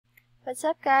What's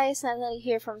up guys, Natalie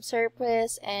here from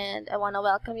Serpwizz, and I want to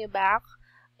welcome you back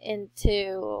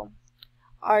into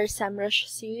our SEMRUSH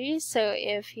series. So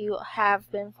if you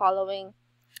have been following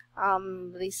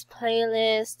this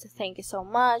playlist, thank you so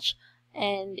much.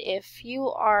 And if you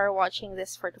are watching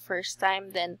this for the first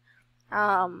time, then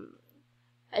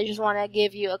I just want to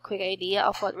give you a quick idea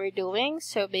of what we're doing.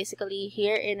 So basically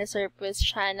here in the Serpwizz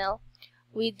channel,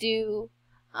 we do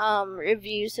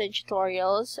reviews and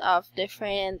tutorials of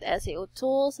different SEO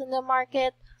tools in the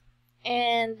market,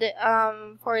 and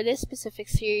for this specific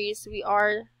series we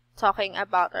are talking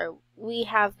about, or we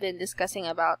have been discussing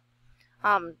about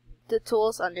the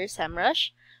tools under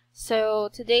SEMRUSH. So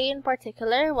today in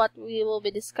particular, what we will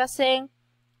be discussing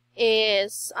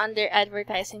is under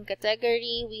advertising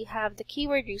category. We have the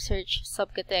keyword research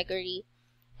subcategory,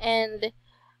 and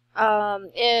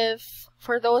if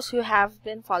for those who have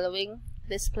been following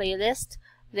this playlist,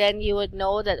 then you would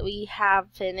know that we have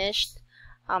finished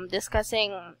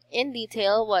discussing in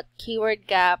detail what keyword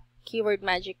gap, keyword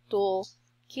magic tool,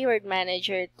 keyword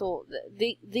manager tool,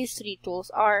 these three tools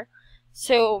are.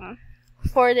 So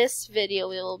for this video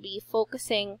we will be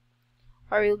focusing,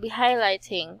 or we'll be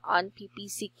highlighting on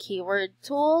Ppc Keyword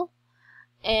Tool,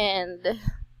 and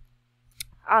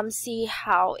see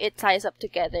how it ties up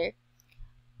together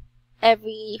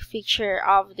every feature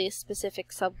of this specific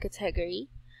subcategory.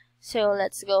 So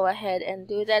let's go ahead and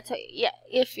do that. So yeah,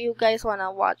 if you guys want to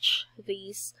watch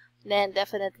these, then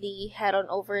definitely head on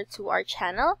over to our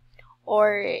channel,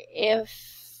 or if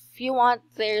you want,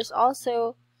 there's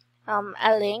also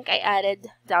a link I added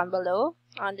down below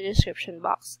on the description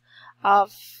box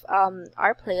of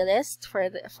our playlist for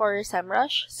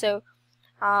SEMRUSH. So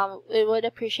we would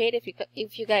appreciate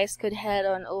if you guys could head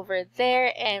on over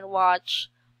there and watch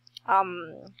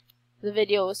the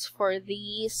videos for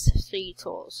these three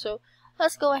tools. So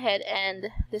let's go ahead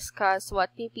and discuss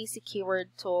what Ppc Keyword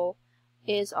Tool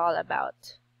is all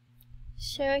about.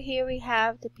 So here we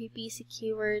have the Ppc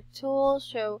Keyword Tool.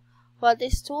 So what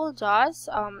this tool does,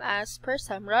 as per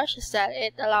SEMRUSH, is that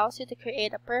it allows you to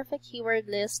create a perfect keyword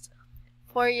list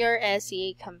for your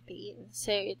SEA campaign.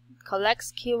 So it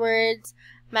collects keywords,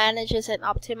 manages and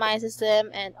optimizes them,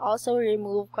 and also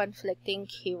remove conflicting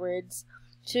keywords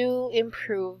to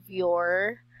improve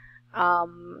your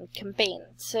campaign.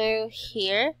 So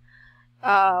here,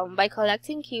 by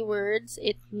collecting keywords,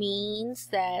 it means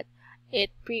that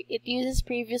it uses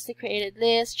previously created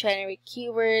lists, generate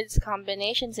keywords,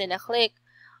 combinations in a click,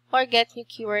 or get new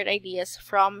keyword ideas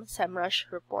from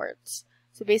SEMRUSH reports.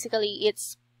 So basically,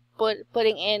 it's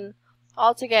putting in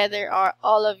all together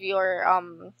all of your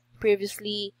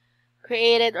previously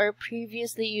created or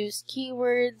previously used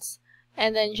keywords,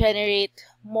 and then generate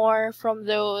more from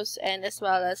those, and as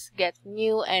well as get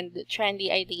new and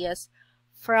trendy ideas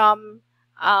from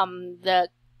the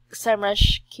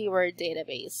SEMRUSH keyword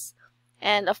database.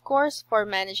 And of course, for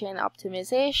managing and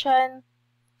optimization,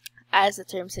 as the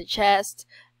term suggests,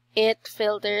 it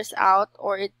filters out,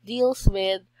 or it deals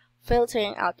with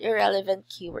filtering out irrelevant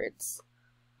keywords.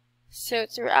 So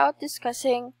throughout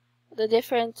discussing the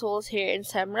different tools here in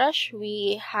SEMRUSH,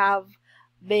 we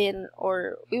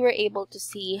were able to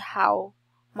see how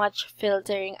much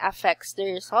filtering affects the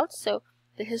results. So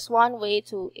this is one way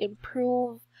to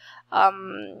improve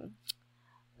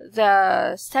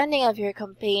the standing of your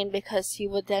campaign, because you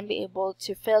would then be able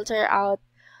to filter out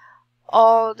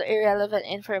all the irrelevant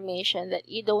information that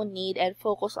you don't need and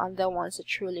focus on the ones that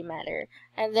truly matter.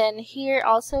 And then here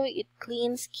also it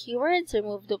cleans keywords,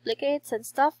 remove duplicates and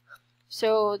stuff.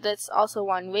 So that's also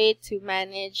one way to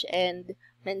manage and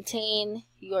maintain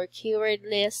your keyword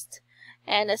list,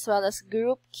 and as well as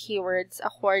group keywords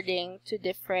according to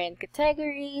different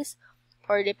categories,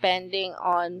 or depending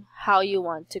on how you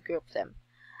want to group them.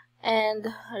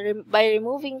 And by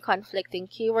removing conflicting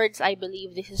keywords, I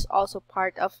believe this is also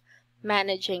part of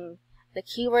managing the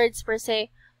keywords per se.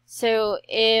 So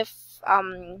if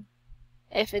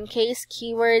in case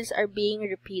keywords are being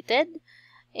repeated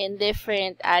in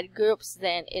different ad groups,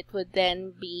 then it would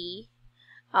then be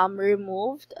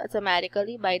removed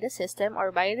automatically by the system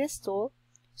or by this tool,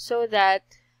 so that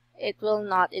it will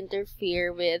not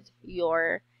interfere with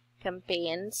your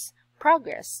campaign's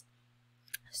progress.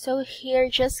 So here,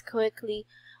 just quickly,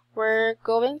 we're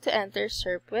going to enter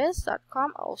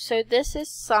serpwizz.com. Oh, so this is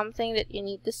something that you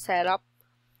need to set up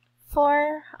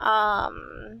for.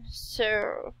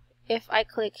 So if I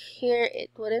click here,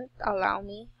 it wouldn't allow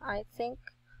me, I think.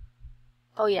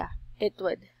 Oh yeah, it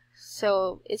would.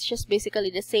 So it's just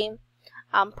basically the same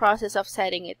process of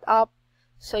setting it up.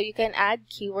 So you can add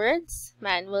keywords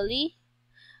manually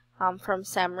from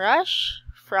SEMRUSH,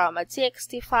 from a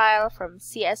TXT file, from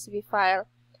CSV file,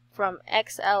 from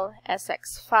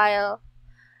XLSX file,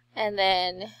 and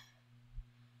then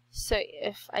so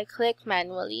if I click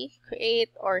manually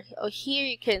create, or here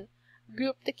you can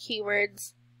group the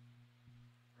keywords.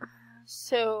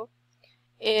 So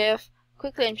if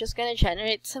quickly I'm just gonna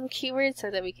generate some keywords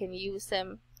so that we can use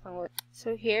them.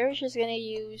 So here we're just gonna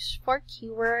use 4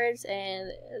 keywords,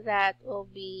 and that will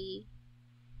be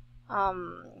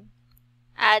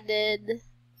added.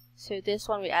 So this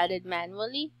one we added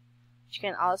manually. You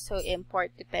can also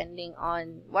import depending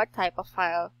on what type of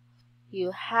file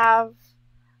you have.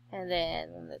 And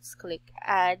then let's click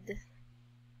add.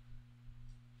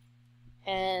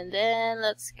 And then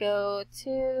let's go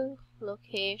to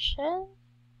location,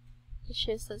 which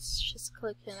is, let's just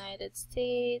click United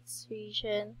States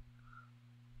region.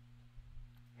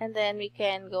 And then we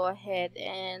can go ahead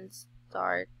and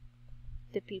start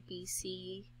the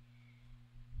PPC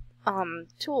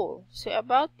tool. So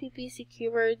about Ppc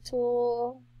Keyword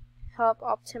Tool, help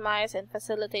optimize and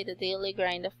facilitate the daily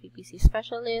grind of PPC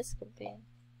specialists. Campaign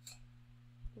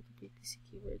Ppc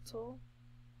Keyword Tool.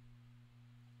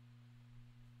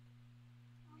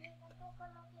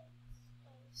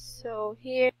 So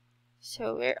here,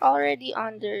 so we're already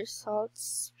on the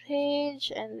results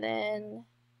page, and then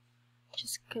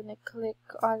just gonna click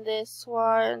on this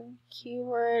one,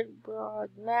 keyword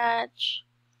broad match.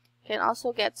 You can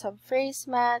also get some phrase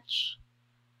match.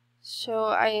 So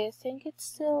I think it's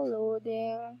still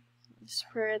loading just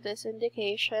for this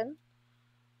indication.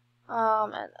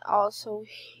 And also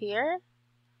here.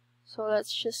 So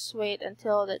let's just wait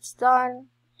until that's done,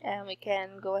 and we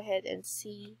can go ahead and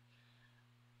see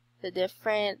the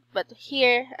different. But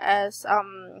here, as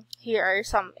here are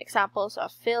some examples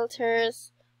of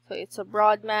filters. So it's a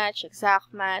broad match,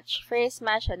 exact match, phrase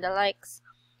match, and the likes.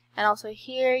 And also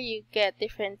here you get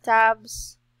different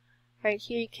tabs. Right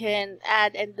here you can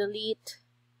add and delete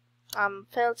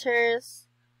filters.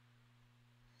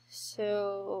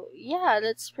 So yeah,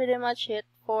 that's pretty much it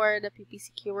for the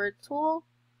Ppc Keyword Tool.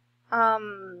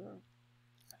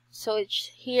 So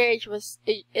here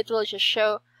it will just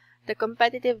show the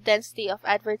competitive density of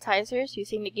advertisers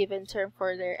using the given term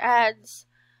for their ads,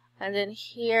 and then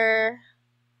here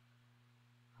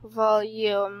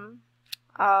volume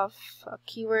of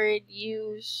keyword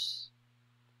use.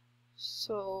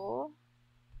 So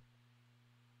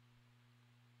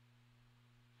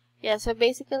yeah, so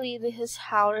basically this is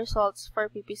how results for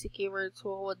Ppc Keyword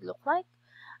Tool would look like.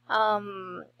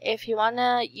 If you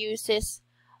wanna use this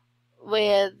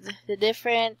with the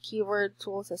different keyword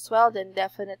tools as well, then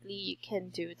definitely you can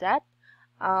do that.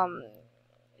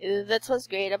 That's what's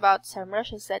great about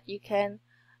SEMRUSH, is that you can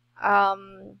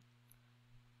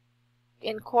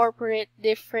incorporate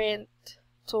different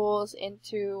tools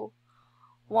into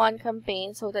one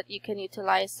campaign so that you can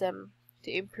utilize them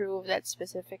to improve that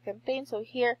specific campaign. So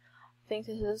here, I think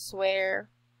this is where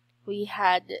we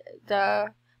had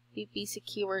the Ppc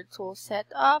Keyword Tool set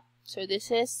up. So this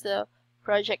is the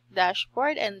project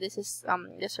dashboard, and this is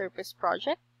the Serpwizz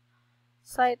project.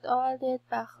 Site audit,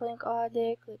 backlink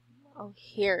audit,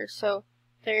 here. So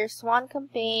there's one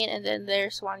campaign, and then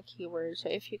there's one keyword. So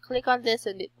if you click on this,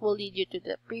 and it will lead you to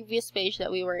the previous page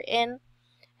that we were in.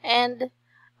 And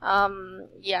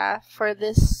yeah, for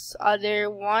this other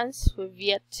ones, we've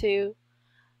yet to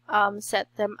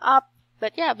set them up.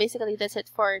 But yeah, basically that's it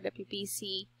for the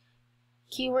Ppc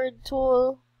Keyword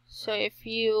Tool. So if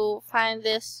you find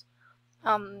this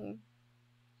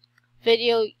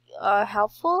video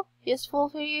helpful, useful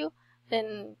for you,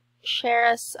 then share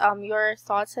us your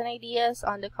thoughts and ideas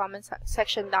on the comment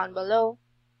section down below.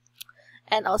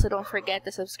 And also don't forget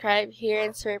to subscribe here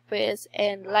in Serpwizz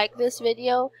and like this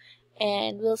video,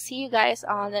 and we'll see you guys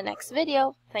on the next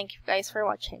video. Thank you guys for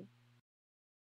watching.